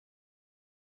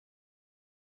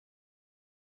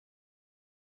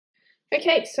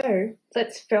Okay, so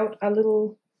let's felt a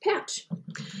little pouch.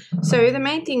 So the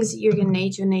main things that you're going to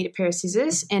need, you'll need a pair of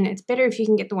scissors, and it's better if you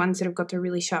can get the ones that have got the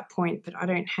really sharp point, but I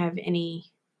don't have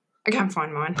any, I can't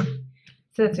find mine,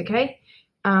 so that's okay.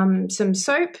 Some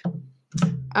soap,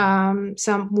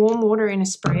 some warm water in a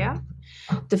sprayer,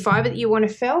 the fibre that you want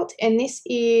to felt, and this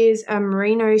is a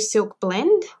merino silk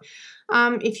blend.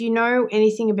 If you know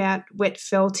anything about wet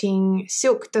felting,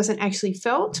 silk doesn't actually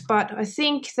felt, but I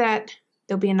think that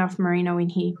there'll be enough merino in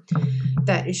here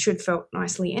that it should felt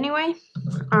nicely anyway.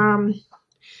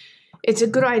 It's a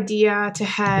good idea to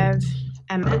have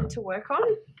a mat to work on,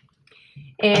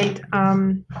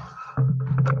 and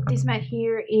this mat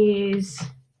here is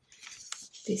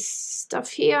this stuff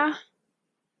here,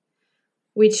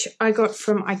 which I got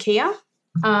from IKEA,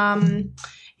 and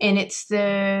it's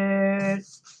the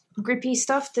grippy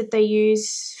stuff that they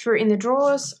use for in the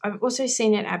drawers. I've also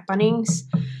seen it at Bunnings.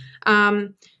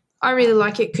 I really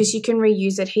like it because you can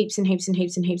reuse it heaps and heaps and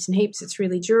heaps and heaps and heaps. It's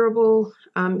really durable.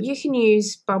 You can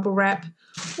use bubble wrap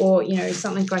or, you know,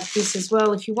 something like this as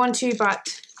well if you want to,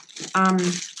 but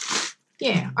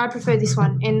yeah, I prefer this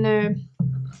one. And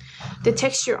the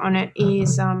texture on it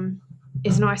is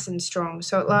nice and strong,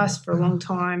 so it lasts for a long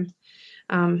time.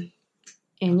 And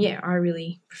yeah, I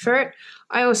really prefer it.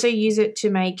 I also use it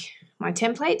to make my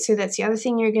template, so that's the other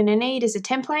thing you're going to need is a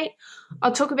template.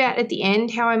 I'll talk about at the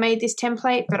end how I made this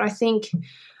template, but I think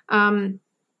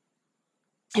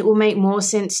it will make more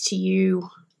sense to you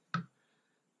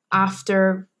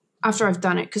after I've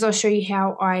done it, because I'll show you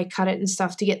how I cut it and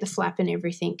stuff to get the flap and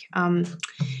everything. And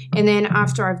then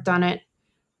after I've done it,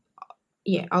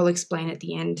 yeah, I'll explain at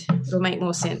the end. It'll make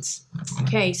more sense.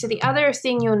 Okay, so the other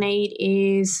thing you'll need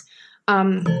is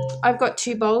I've got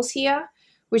 2 bowls here,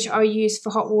 which I use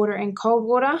for hot water and cold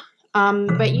water,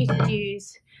 but you could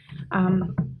use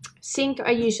sink.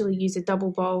 I usually use a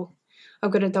double bowl.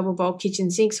 I've got a double bowl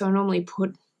kitchen sink, so I normally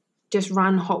just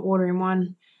run hot water in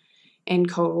one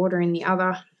and cold water in the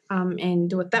other, and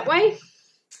do it that way.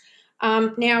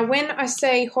 Now, when I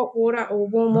say hot water or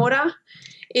warm water,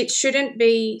 it shouldn't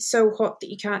be so hot that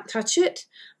you can't touch it,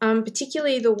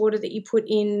 particularly the water that you put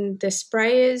in the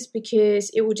sprayers, because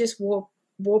it will just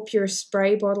warp your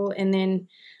spray bottle, and then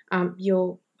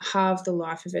you'll halve the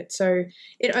life of it. So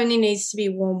it only needs to be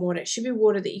warm water. It should be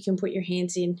water that you can put your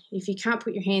hands in. If you can't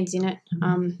put your hands in it,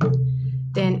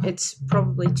 then it's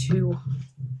probably too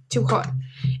hot.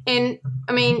 And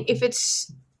I mean, if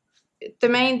it's the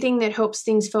main thing that helps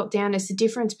things felt down is the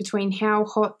difference between how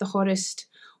hot the hottest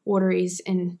water is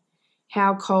and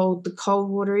how cold the cold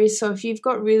water is. So if you've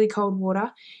got really cold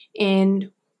water and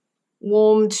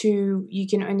warm to you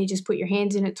can only just put your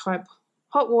hands in it type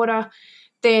hot water,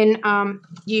 then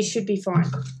you should be fine.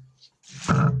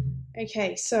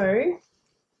 Okay, so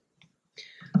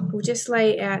we'll just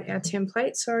lay out our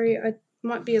template. Sorry, it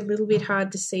might be a little bit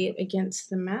hard to see it against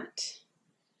the mat.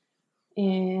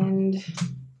 And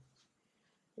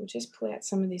we'll just pull out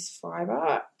some of this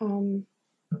fibre.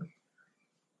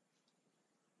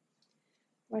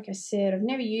 Like I said, I've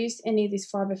never used any of this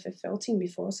fibre for felting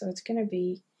before, so it's going to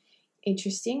be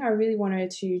interesting. I really wanted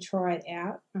to try it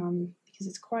out because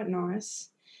it's quite nice.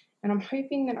 And I'm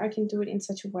hoping that I can do it in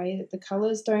such a way that the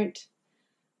colours don't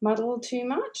muddle too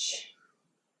much.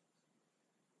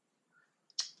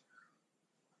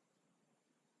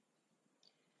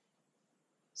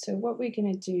 So what we're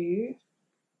going to do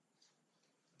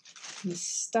is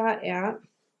start out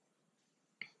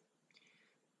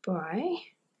by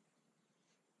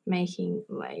making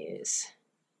layers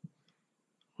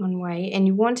one way, and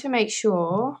you want to make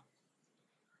sure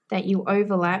that you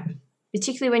overlap,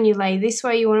 particularly when you lay this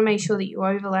way. You want to make sure that you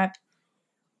overlap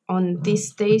on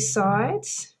these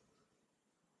sides,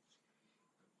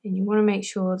 and you want to make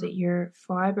sure that your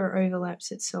fibre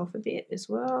overlaps itself a bit as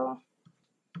well.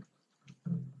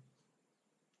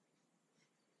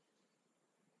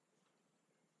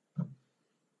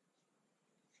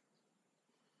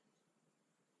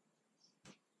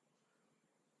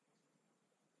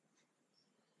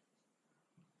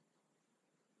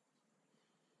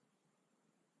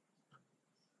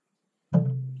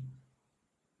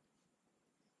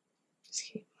 Just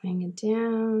keep laying it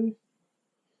down.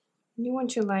 You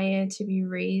want your layer to be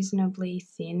reasonably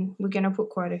thin. We're going to put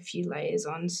quite a few layers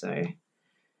on, so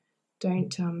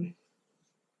don't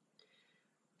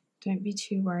be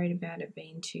too worried about it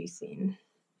being too thin.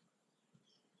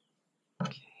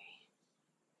 Okay.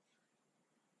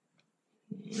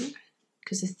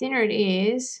 Because the thinner it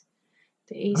is,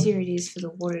 the easier it is for the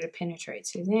water to penetrate.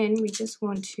 So then we just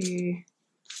want to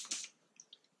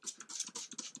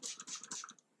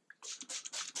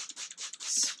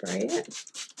spray it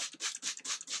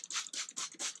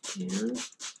down.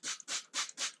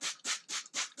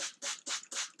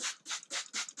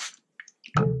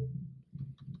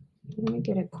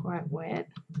 don't get it quite wet.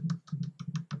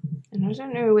 And I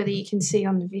don't know whether you can see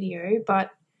on the video,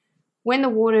 but when the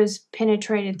water's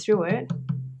penetrated through it,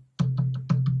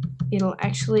 it'll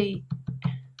actually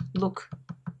look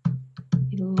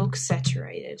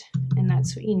saturated, and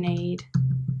that's what you need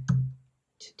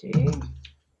to do.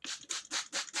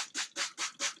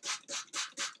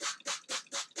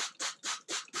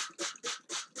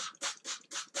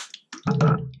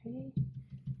 Okay.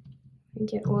 And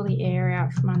get all the air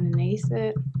out from underneath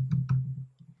it.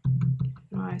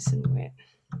 Nice and wet.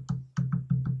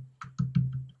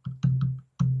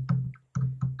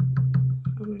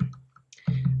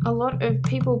 A lot of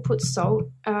people put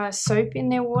soap in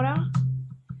their water,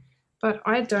 but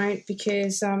I don't,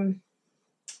 because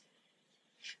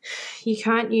you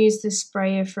can't use the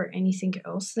sprayer for anything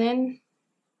else then.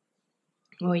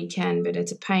 Well, you can, but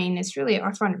it's a pain. It's really,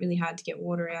 I find it really hard to get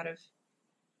water out of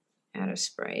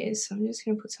sprayers. So I'm just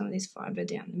going to put some of this fibre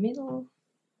down the middle.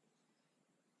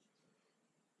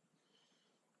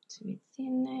 It's a bit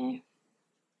thin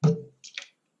there.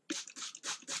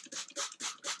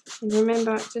 And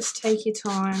remember, just take your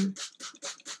time,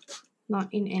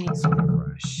 not in any sort of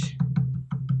rush.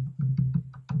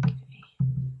 Okay.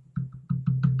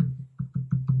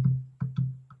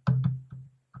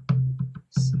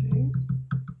 So,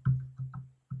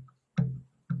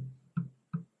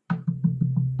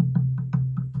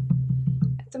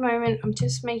 at the moment, I'm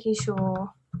just making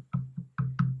sure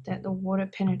that the water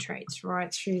penetrates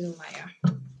right through the layer.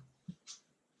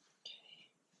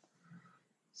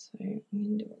 So I'm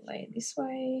going to do a layer this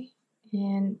way,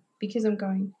 and because I'm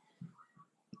going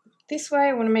this way,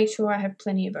 I want to make sure I have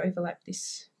plenty of overlap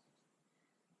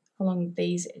along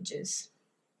these edges.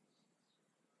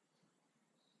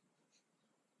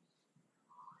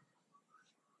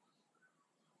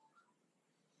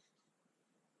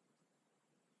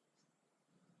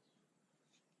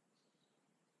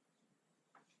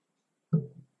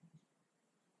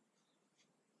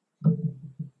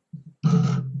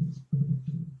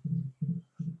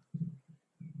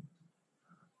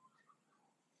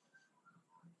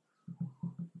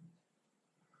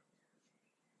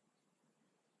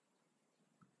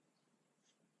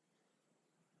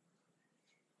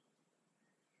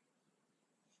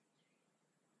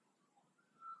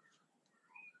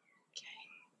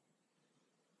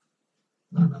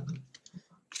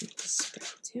 Just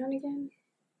go down again.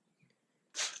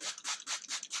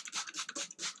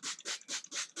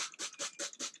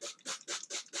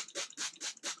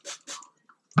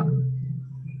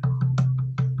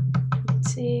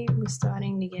 See, we're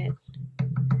starting to get a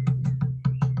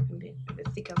bit of a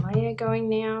thicker layer going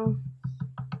now.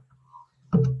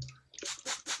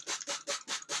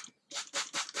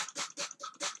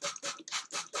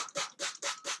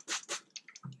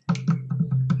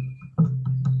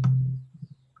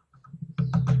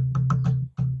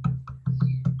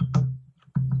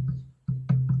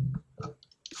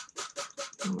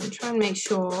 I'm going to try and make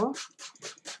sure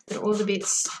that all the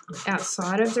bits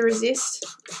outside of the resist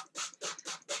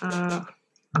are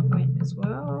wet as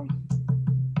well.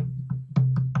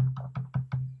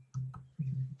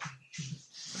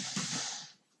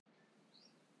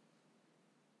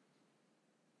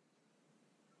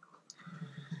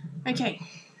 Okay,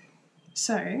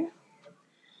 so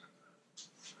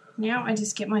now I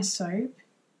just get my soap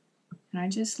and I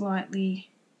just lightly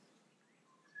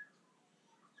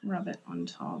rub it on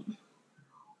top.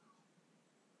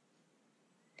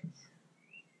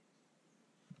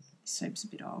 Soap's a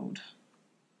bit old.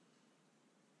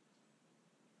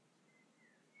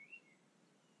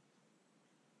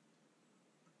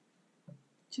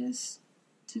 Just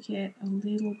to get a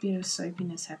little bit of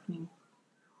soapiness happening.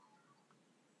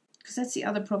 Because that's the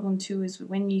other problem too, is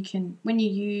when you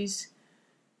use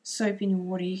soap in your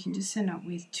water, you can just end up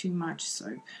with too much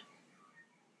soap.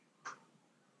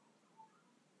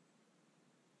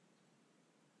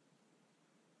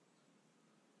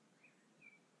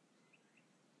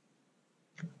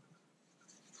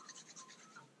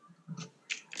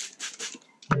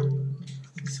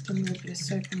 Just get a little bit of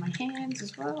soap on my hands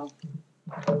as well.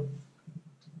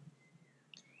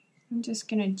 I'm just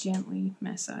going to gently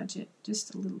massage it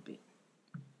just a little bit.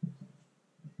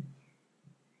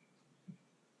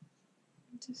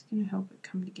 I'm just going to help it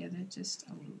come together just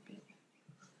a little bit.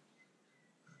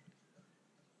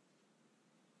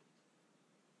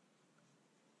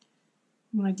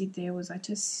 What I did there was I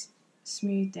just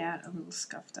smoothed out a little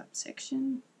scuffed up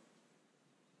section.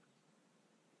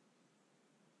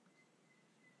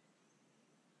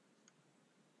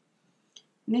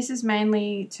 And this is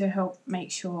mainly to help make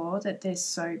sure that there's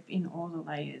soap in all the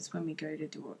layers when we go to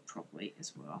do it properly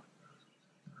as well.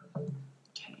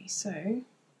 Okay, so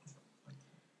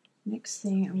Next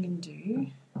thing I'm going to do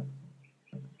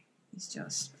is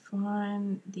just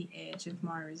find the edge of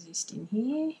my resist in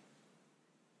here.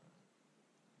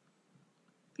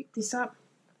 Pick this up,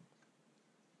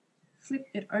 flip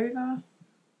it over,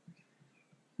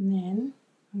 and then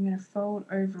I'm going to fold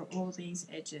over all these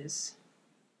edges.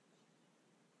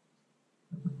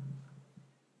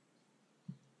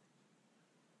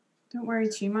 Don't worry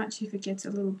too much if it gets a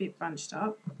little bit bunched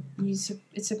up. It's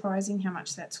surprising how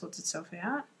much that sorts itself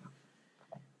out.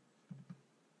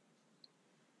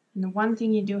 And the one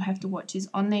thing you do have to watch is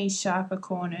on these sharper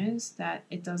corners that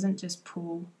it doesn't just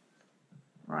pull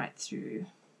right through.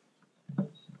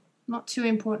 Not too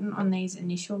important on these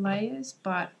initial layers,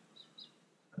 but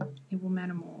it will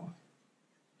matter more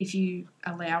if you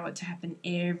allow it to happen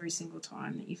every single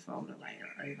time that you fold a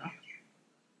layer over.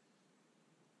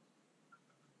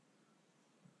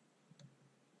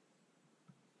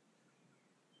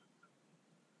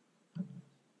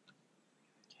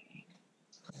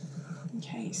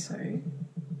 Okay, so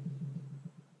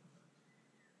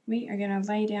we are going to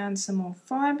lay down some more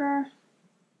fibre,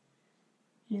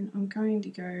 and I'm going to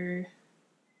go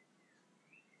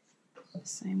the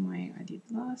same way I did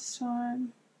last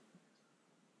time.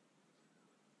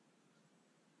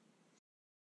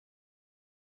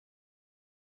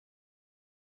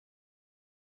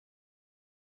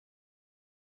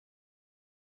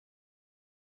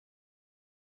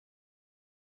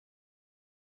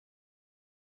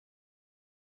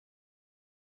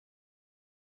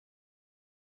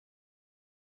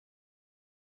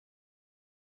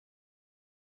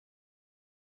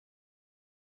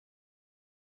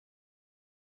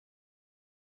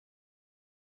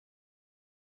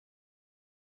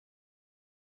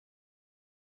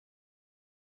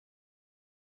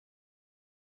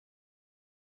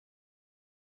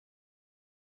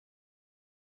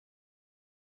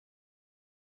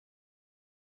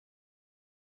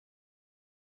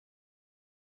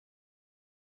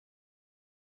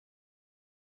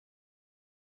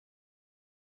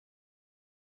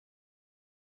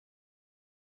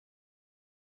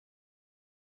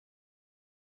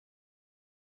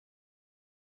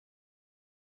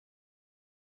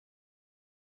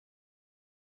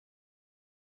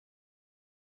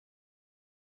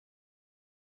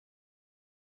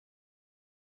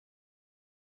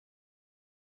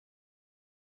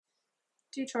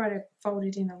 Do try to fold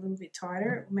it in a little bit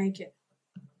tighter. It will make it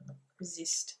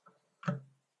resist a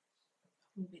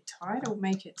little bit tight. It will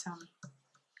make it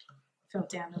felt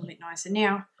down a little bit nicer.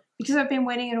 Now, because I've been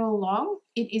wetting it all along,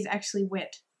 it is actually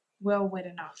wet, well wet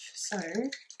enough. So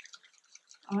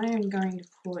I am going to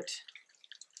put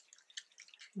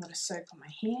a lot of soap on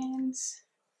my hands.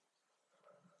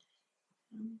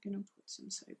 I'm going to put some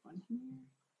soap on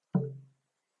here.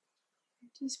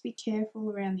 Just be careful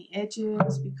around the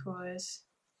edges, because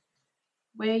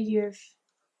where you've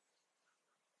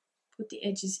put the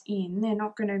edges in, they're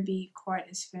not going to be quite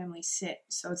as firmly set,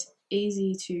 so it's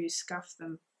easy to scuff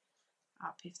them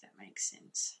up, if that makes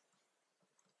sense.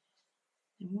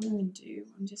 And what I'm going to do,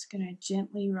 I'm just going to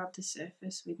gently rub the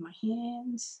surface with my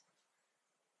hands.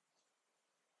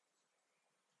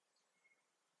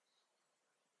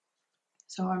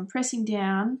 So I'm pressing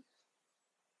down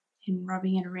and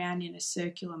rubbing it around in a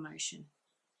circular motion.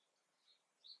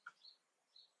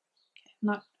 Okay,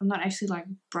 I'm not actually like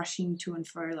brushing to and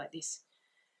fro like this,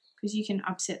 because you can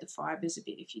upset the fibres a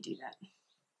bit if you do that.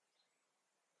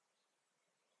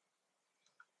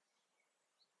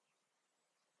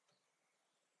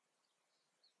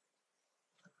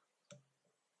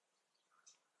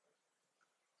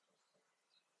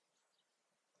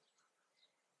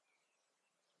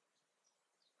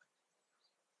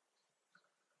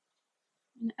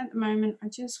 And at the moment, I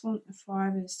just want the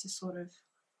fibres to sort of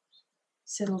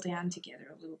settle down together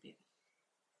a little bit.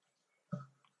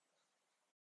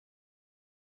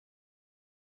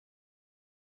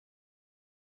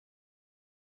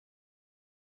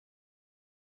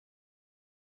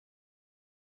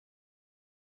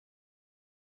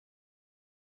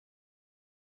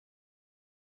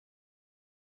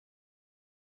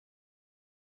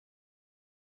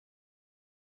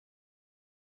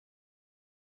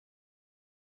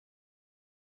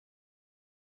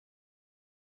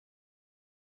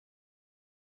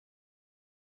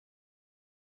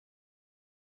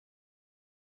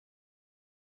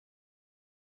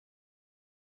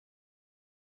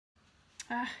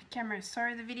 Camera,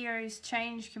 sorry, the video's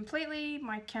changed completely.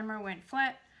 My camera went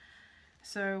flat,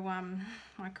 so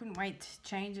I couldn't wait to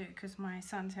change it because my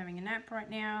son's having a nap right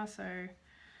now. So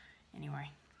anyway,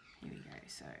 here we go.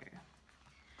 So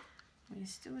we're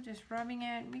still just rubbing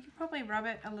it. We could probably rub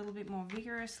it a little bit more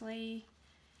vigorously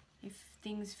if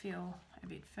things feel a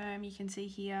bit firm. You can see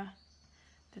here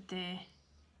that they're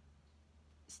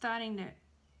starting to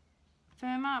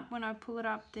firm up. When I pull it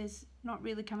up, there's not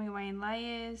really coming away in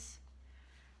layers.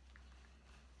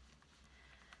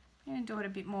 I'm going to do it a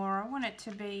bit more. I want it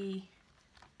to be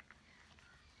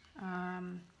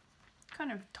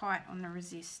kind of tight on the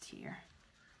resist here.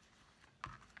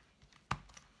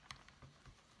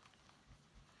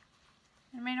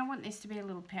 I mean, I want this to be a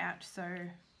little pouch, so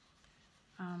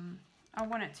I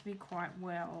want it to be quite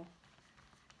well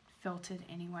felted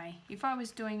anyway. If I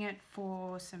was doing it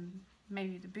for some,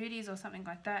 maybe the booties or something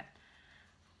like that,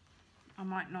 I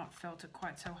might not felt it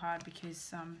quite so hard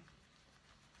because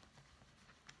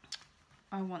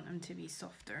I want them to be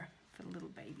softer for the little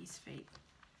baby's feet.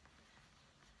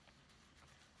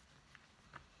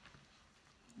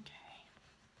 Okay.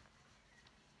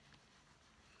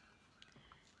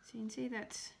 So you can see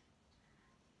that's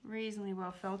reasonably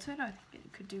well felted. I think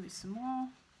it could do with some more.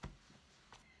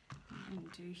 What I'm going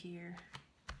to do here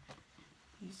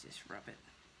is just rub it.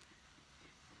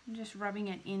 I'm just rubbing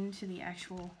it into the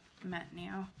actual mat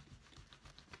now.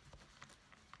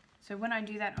 So when I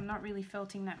do that, I'm not really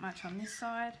felting that much on this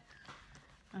side.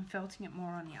 I'm felting it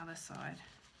more on the other side.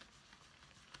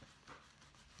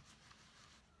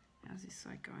 How's this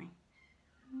side going?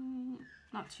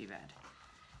 Not too bad.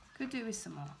 Could do with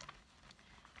some more.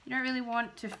 You don't really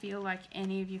want to feel like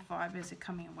any of your fibres are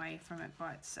coming away from it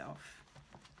by itself.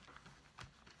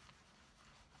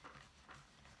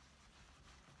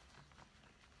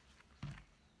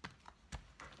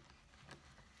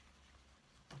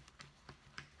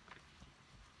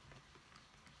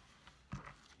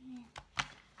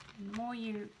 And the more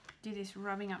you do this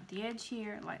rubbing up the edge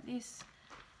here like this,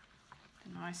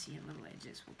 the nicer your little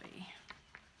edges will be.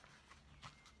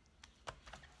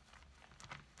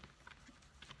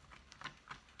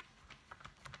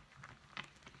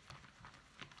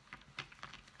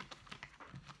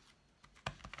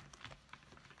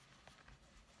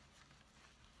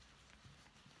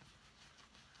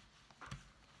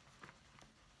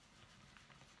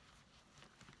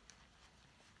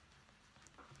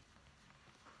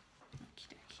 Okie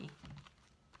dokie.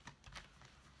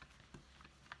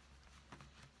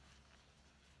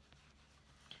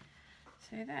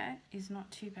 So that is not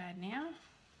too bad now.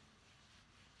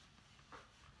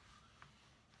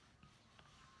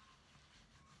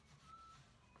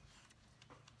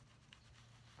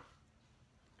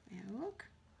 Have a look.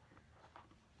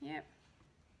 Yep.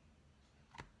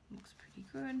 Looks pretty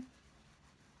good.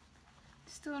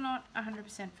 Still not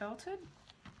 100% felted.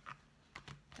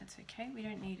 That's okay, we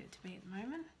don't need it to be at the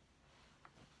moment.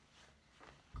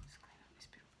 Just clean up this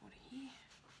bit of water here.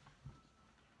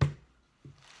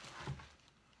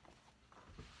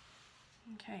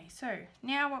 Okay, so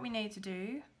now what we need to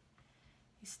do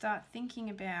is start thinking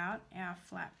about our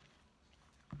flap.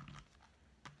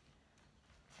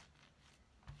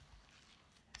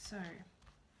 So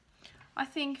I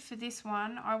think for this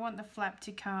one, I want the flap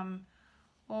to come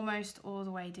almost all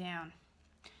the way down.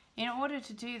 In order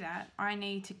to do that, I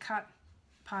need to cut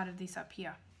part of this up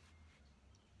here.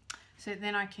 So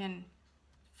then I can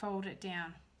fold it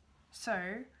down.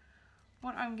 So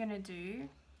what I'm going to do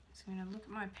is I'm going to look at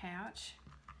my pouch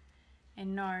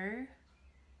and know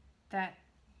that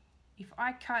if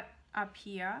I cut up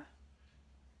here,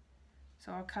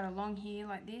 so I'll cut along here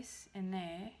like this and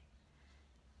there,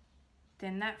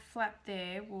 then that flap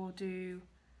there will do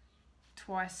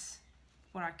twice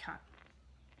what I cut.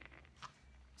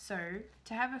 So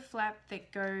to have a flap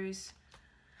that goes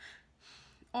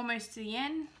almost to the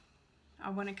end, I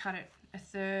want to cut it a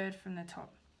third from the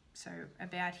top, so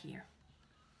about here.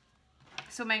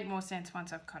 This will make more sense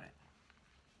once I've cut it.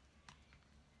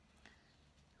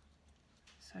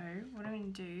 So what I'm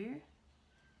going to do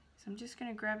is I'm just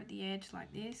going to grab at the edge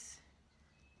like this,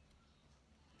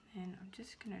 and I'm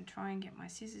just going to try and get my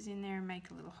scissors in there and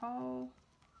make a little hole.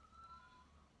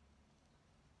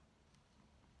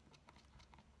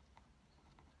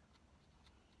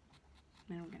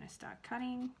 Then I'm going to start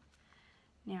cutting.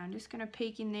 Now I'm just going to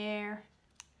peek in there,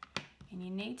 and you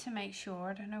need to make sure,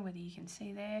 I don't know whether you can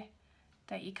see there,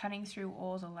 that you're cutting through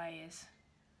all the layers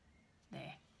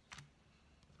there.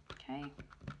 Okay,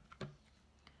 so I'm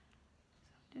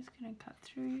just going to cut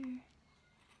through,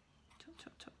 chop,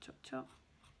 chop, chop, chop, chop.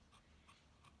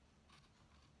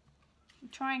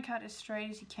 Try and cut as straight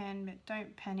as you can, but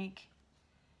don't panic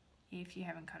if you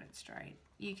haven't cut it straight.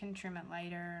 You can trim it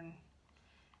later, and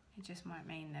it just might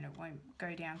mean that it won't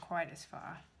go down quite as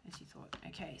far as you thought.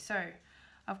 Okay, so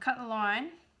I've cut the line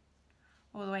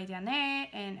all the way down there,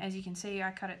 and as you can see,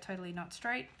 I cut it totally not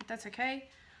straight, but that's okay.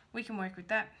 We can work with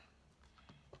that.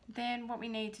 Then what we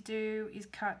need to do is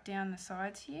cut down the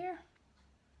sides here.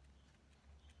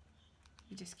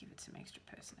 You just give it some extra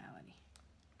personality.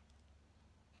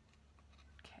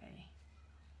 Okay.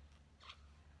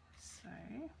 So,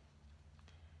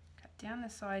 cut down the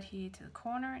side here to the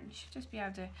corner, and you should just be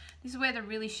able to, this is where the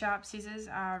really sharp scissors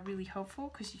are really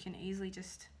helpful because you can easily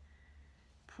just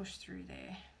push through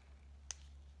there.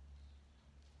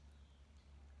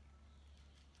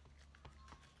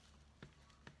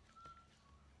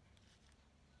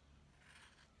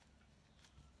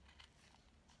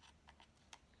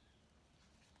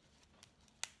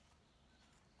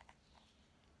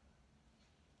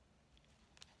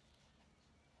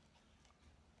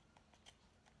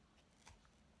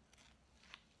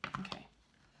 Okay,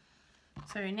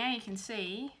 so now you can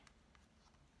see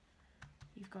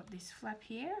you've got this flap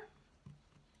here,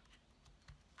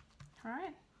 all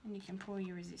right, and you can pull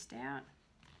your resist out.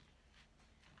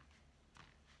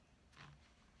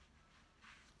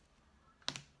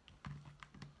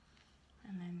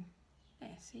 And then, yeah,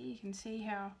 see, you can see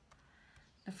how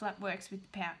the flap works with the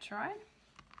pouch, right?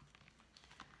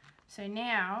 So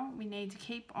now we need to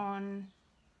keep on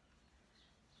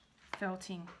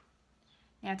felting.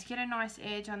 Now to get a nice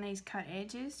edge on these cut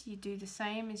edges, you do the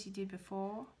same as you did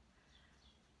before,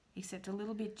 except a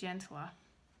little bit gentler.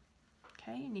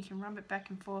 Okay, and you can rub it back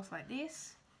and forth like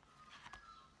this.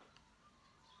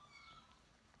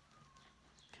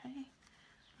 Okay,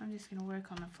 I'm just going to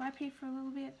work on the flap here for a little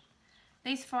bit.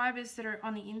 These fibres that are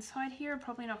on the inside here are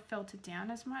probably not felted down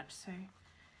as much, so you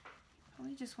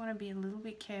probably just want to be a little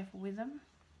bit careful with them.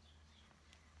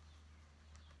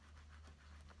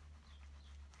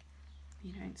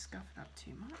 You don't scuff it up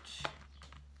too much.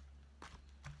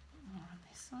 More on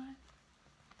this side.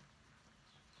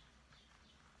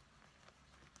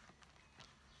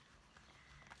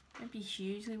 Don't be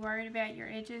hugely worried about your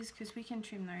edges because we can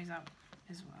trim those up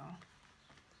as well.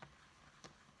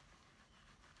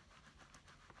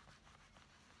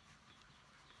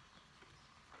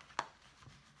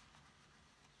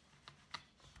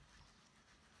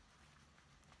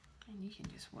 And you can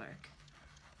just work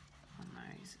on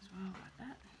those as well like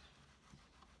that.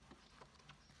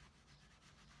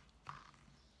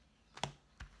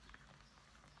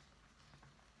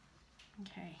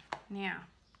 Okay, now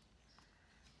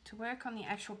to work on the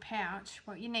actual pouch,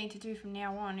 what you need to do from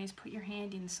now on is put your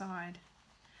hand inside.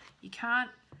 You can't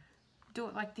do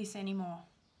it like this anymore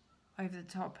over the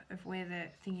top of where the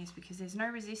thing is because there's no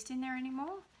resist in there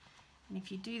anymore, and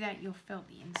if you do that you'll felt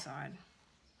the inside.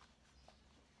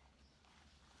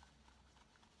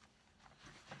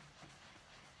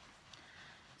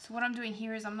 So what I'm doing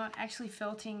here is I'm not actually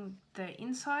felting the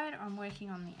inside, I'm working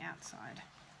on the outside.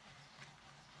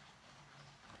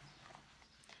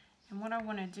 And what I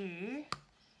want to do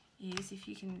is, if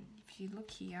you look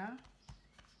here,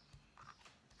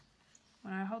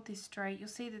 when I hold this straight, you'll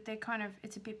see that they're kind of,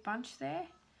 it's a bit bunched there.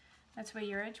 That's where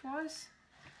your edge was.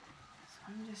 So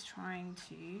I'm just trying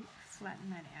to flatten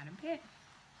that out a bit.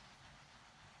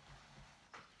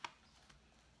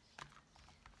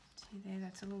 See there,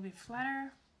 that's a little bit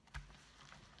flatter.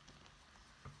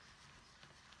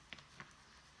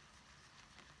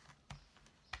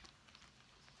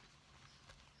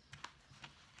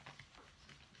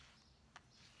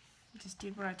 Just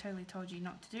did what I totally told you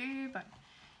not to do, but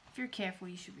if you're careful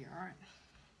you should be alright.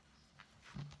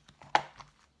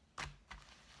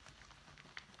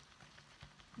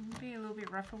 Be a little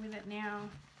bit rougher with it now.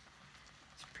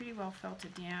 It's pretty well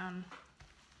felted down.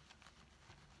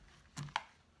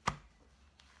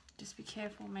 Just be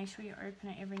careful, make sure you open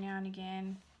it every now and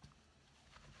again.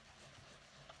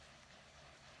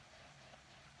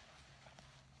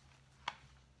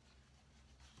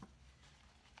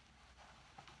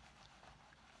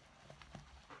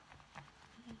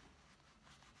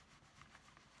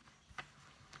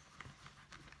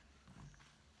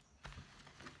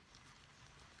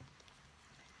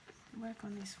 Work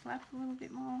on this flap a little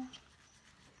bit more.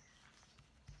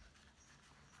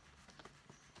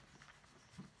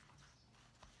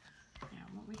 Now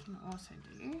what we can also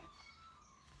do,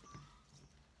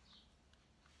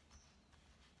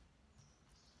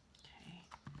 okay,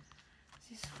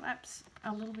 this flap's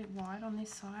a little bit wide on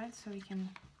this side, so we can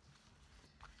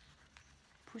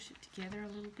push it together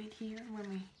a little bit here when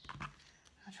we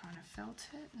are trying to felt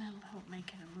it, and that'll help make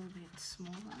it a little bit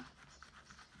smaller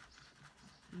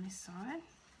on this side.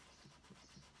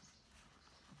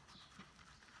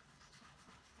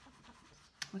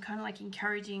 We're kind of like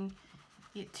encouraging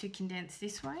it to condense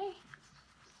this way.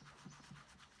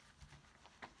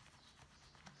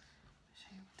 Show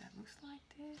you what that looks like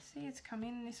there. See, it's come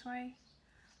in this way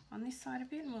on this side a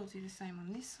bit, and we'll do the same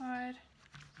on this side.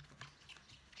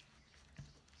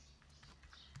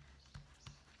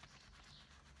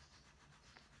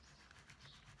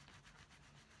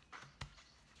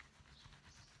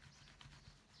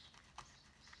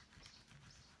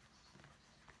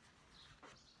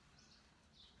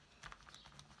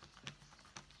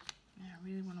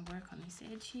 work on this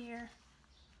edge here.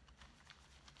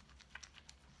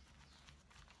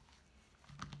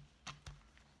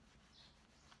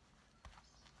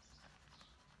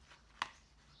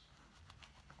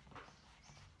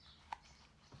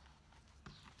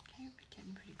 Okay, we're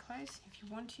getting pretty close. If you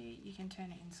want to, you can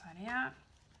turn it inside out.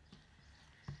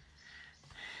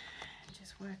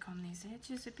 Just work on these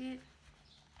edges a bit.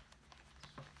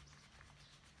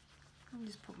 I'll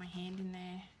just put my hand in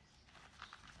there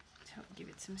to help give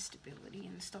it some stability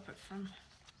and stop it from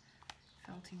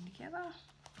felting together.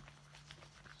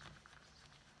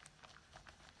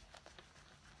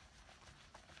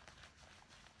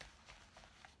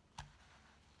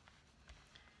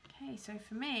 Okay, so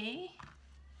for me,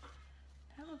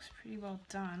 that looks pretty well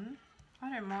done. I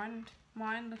don't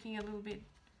mind looking a little bit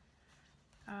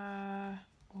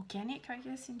organic, I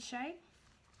guess, in shape.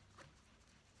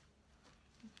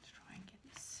 Let's try and get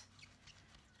this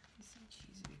edge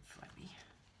is a bit flabby.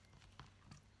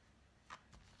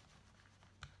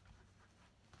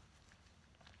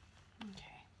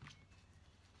 Okay.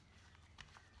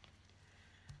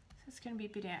 So it's going to be a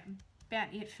bit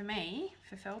about it for me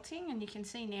for felting, and you can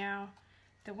see now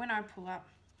that when I pull up,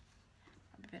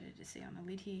 might be better to see on the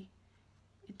lid here,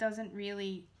 it doesn't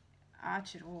really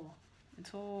arch at all.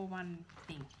 It's all one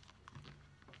thing.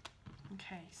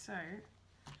 Okay, so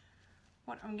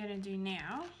what I'm going to do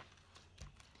now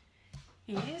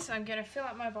is I'm going to fill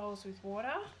up my bowls with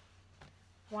water,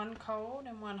 one cold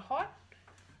and one hot.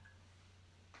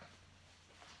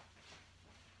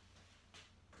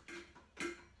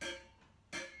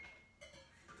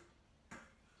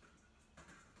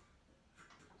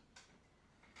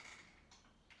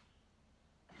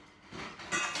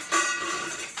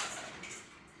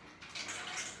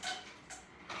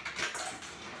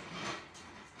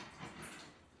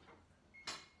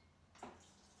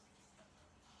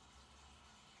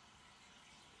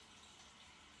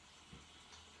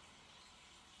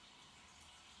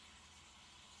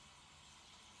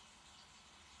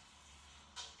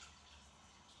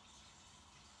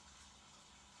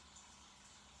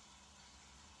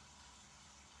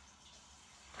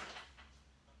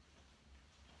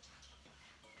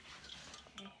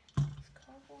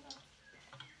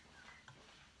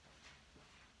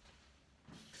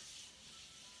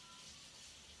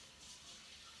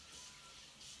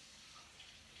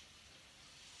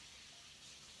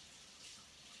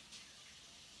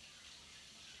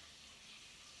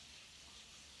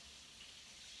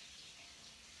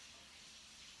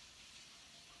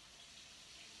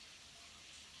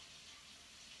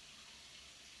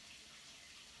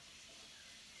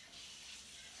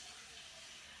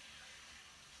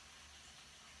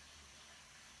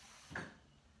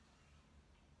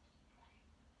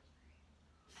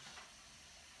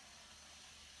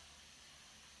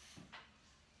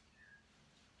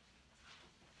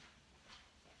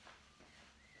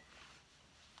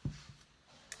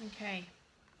 Okay,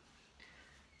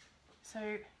 so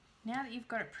now that you've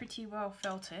got it pretty well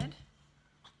felted,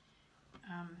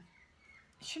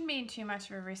 it shouldn't be in too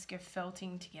much of a risk of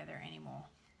felting together anymore.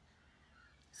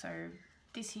 So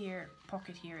this here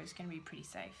pocket here is going to be pretty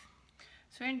safe.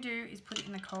 So what I'm going to do is put it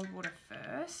in the cold water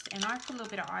first, and I put a little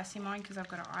bit of ice in mine because I've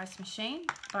got an ice machine,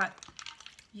 but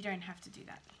you don't have to do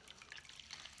that.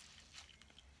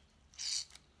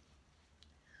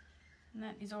 And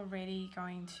that is already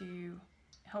going to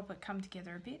help it come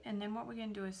together a bit. And then what we're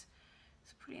going to do is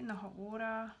put it in the hot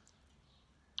water.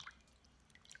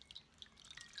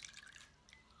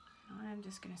 I'm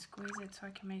just going to squeeze it so I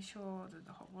can make sure that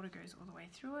the hot water goes all the way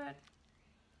through it.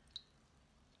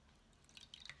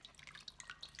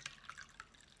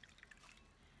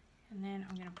 And then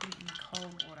I'm going to put it in the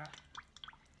cold water.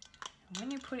 And when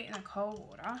you put it in the cold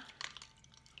water,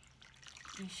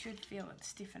 you should feel it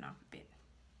stiffen up a bit.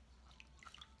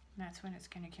 And that's when it's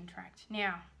going to contract.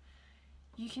 Now,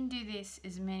 you can do this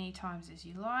as many times as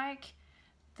you like.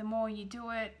 The more you do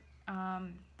it,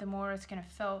 the more it's going to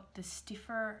felt, the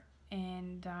stiffer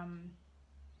and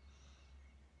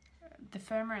the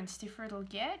firmer and stiffer it'll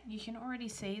get. You can already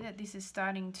see that this is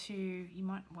starting to, you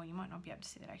might not be able to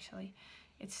see that actually.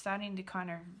 It's starting to kind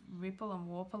of ripple and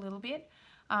warp a little bit.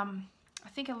 I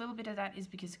think a little bit of that is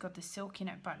because it's got the silk in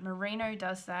it, but merino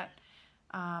does that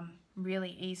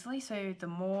really easily. So the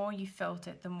more you felt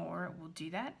it, the more it will do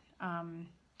that.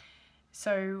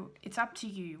 So it's up to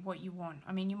you what you want.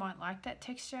 I mean, you might like that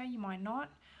texture, you might not.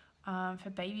 For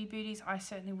baby booties, I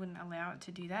certainly wouldn't allow it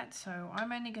to do that. So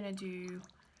I'm only going to do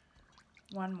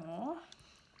one more.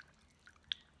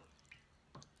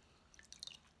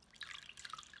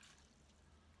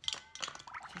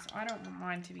 Because I don't want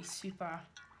mine to be super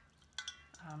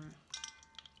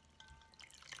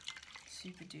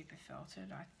super duper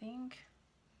felted, I think.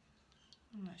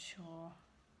 I'm not sure.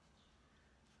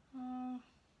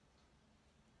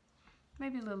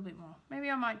 Maybe a little bit more.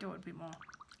 Maybe I might do it a bit more.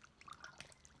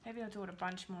 Maybe I'll do it a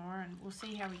bunch more and we'll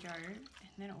see how we go.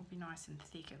 And then it will be nice and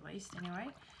thick at least anyway.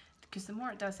 Because the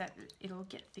more it does that, it'll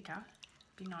get thicker.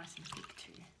 Be nice and thick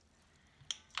too.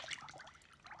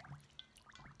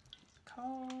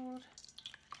 Cold.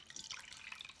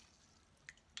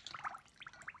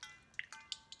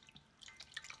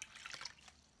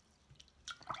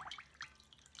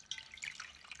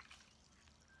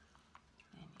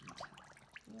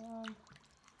 Warm.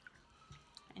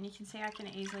 And you can see I can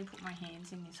easily put my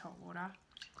hands in this hot water.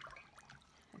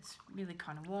 It's really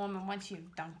kind of warm, and once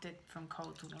you've dunked it from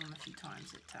cold to warm a few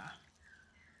times, it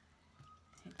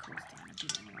cools down a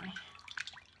bit anyway.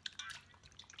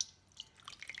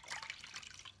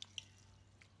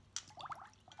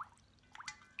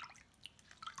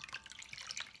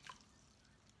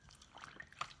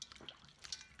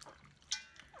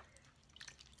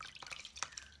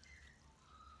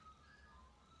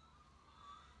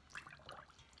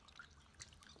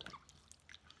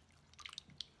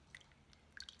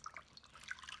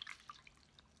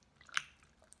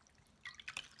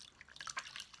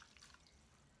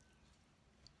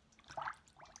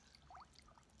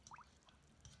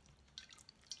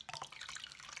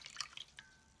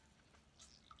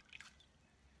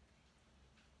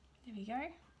 There we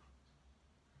go.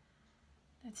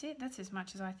 That's it. That's as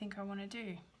much as I think I want to do.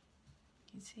 You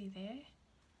can see there,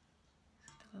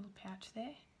 the little pouch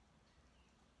there.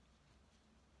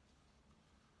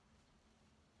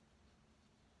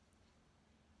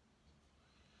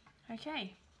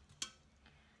 Okay.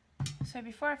 So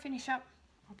before I finish up,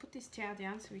 I'll put this towel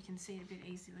down so we can see it a bit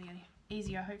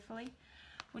easier hopefully.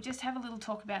 We'll just have a little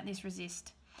talk about this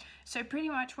resist. So pretty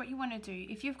much what you want to do,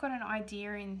 if you've got an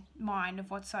idea in mind of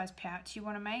what size pouch you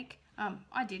want to make,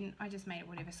 I didn't, I just made it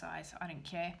whatever size, I don't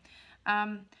care.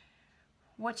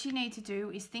 What you need to do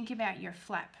is think about your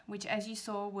flap, which as you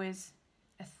saw was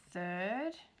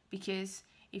 1/3, because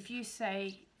if you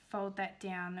say fold that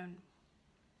down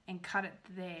and cut it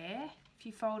there, if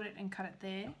you fold it and cut it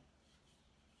there,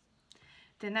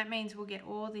 then that means we'll get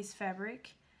all this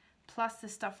fabric plus the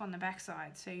stuff on the back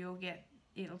side. So you'll get,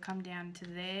 it'll come down to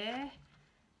there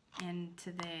and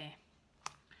to there.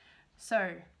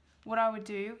 So what I would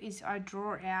do is I'd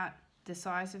draw out the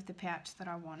size of the pouch that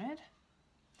I wanted.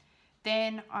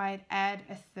 Then I'd add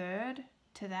 1/3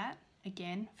 to that,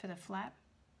 again for the flap.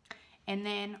 And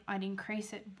then I'd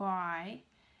increase it by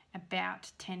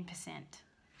about 10%.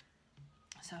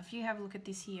 So if you have a look at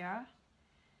this here,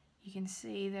 you can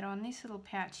see that on this little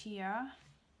pouch here,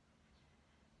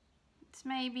 it's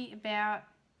maybe about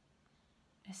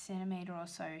 1 centimetre or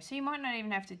so. So you might not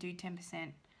even have to do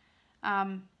 10%.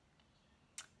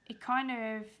 It kind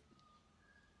of,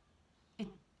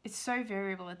 it's so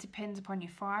variable. It depends upon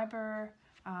your fibre,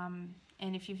 and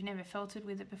if you've never felted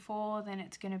with it before, then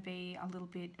it's going to be a little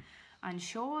bit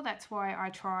unsure. That's why I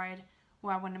tried,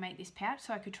 well, I wanted to make this pouch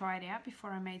so I could try it out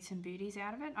before I made some booties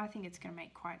out of it. I think it's going to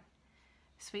make quite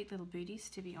sweet little booties,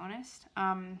 to be honest.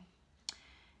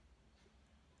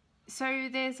 So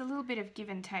there's a little bit of give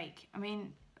and take. I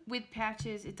mean, with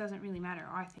pouches, it doesn't really matter.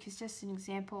 I think it's just an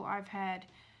example. I've had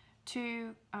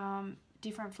 2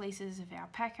 different fleeces of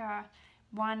alpaca.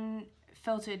 One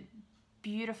felted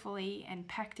beautifully and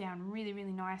packed down really,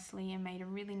 really nicely and made a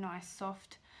really nice,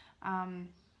 soft,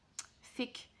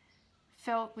 thick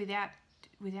felt without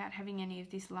having any of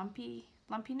this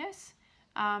lumpiness.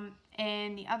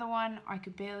 And the other one, I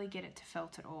could barely get it to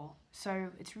felt at all.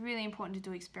 So it's really important to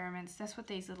do experiments. That's what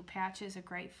these little pouches are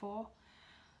great for.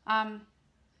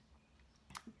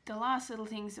 The last little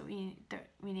things that we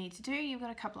need to do, you've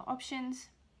got a couple of options.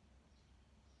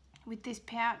 With this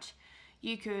pouch,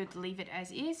 you could leave it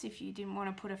as is. If you didn't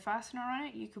want to put a fastener on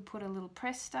it, you could put a little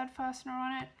press stud fastener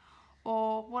on it.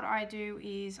 Or what I do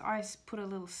is I put a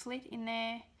little slit in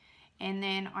there and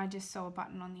then I just sew a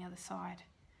button on the other side.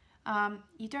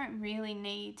 You don't really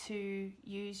need to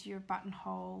use your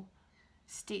buttonhole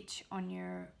stitch on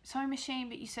your sewing machine,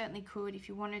 but you certainly could if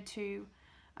you wanted to.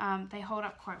 They hold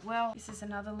up quite well. This is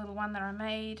another little one that I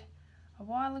made a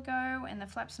while ago, and the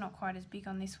flap's not quite as big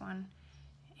on this one,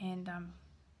 and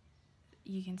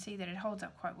you can see that it holds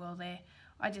up quite well there.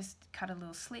 I just cut a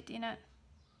little slit in it.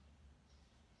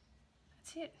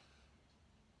 That's it.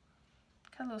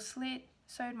 Cut a little slit,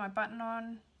 sewed my button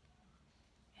on,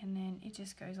 and then it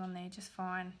just goes on there just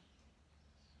fine.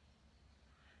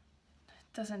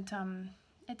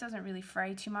 It it doesn't really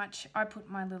fray too much. I put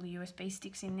my little USB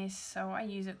sticks in this, so I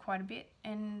use it quite a bit,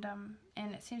 and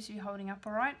it seems to be holding up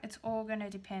all right. It's all going to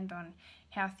depend on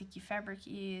how thick your fabric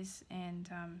is and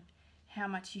how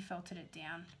much you felted it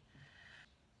down.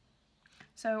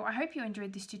 So I hope you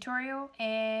enjoyed this tutorial,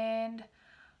 and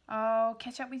I'll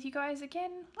catch up with you guys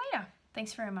again later.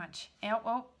 Thanks very much.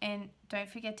 Oh, and don't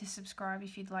forget to subscribe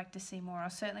if you'd like to see more. I'll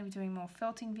certainly be doing more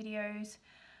felting videos,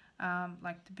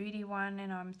 like the booty one,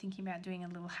 and I'm thinking about doing a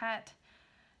little hat,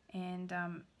 and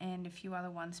a few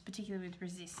other ones, particularly with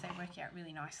resist. They work out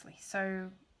really nicely. So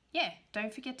yeah,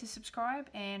 don't forget to subscribe,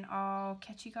 and I'll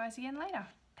catch you guys again later.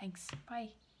 Thanks.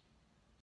 Bye.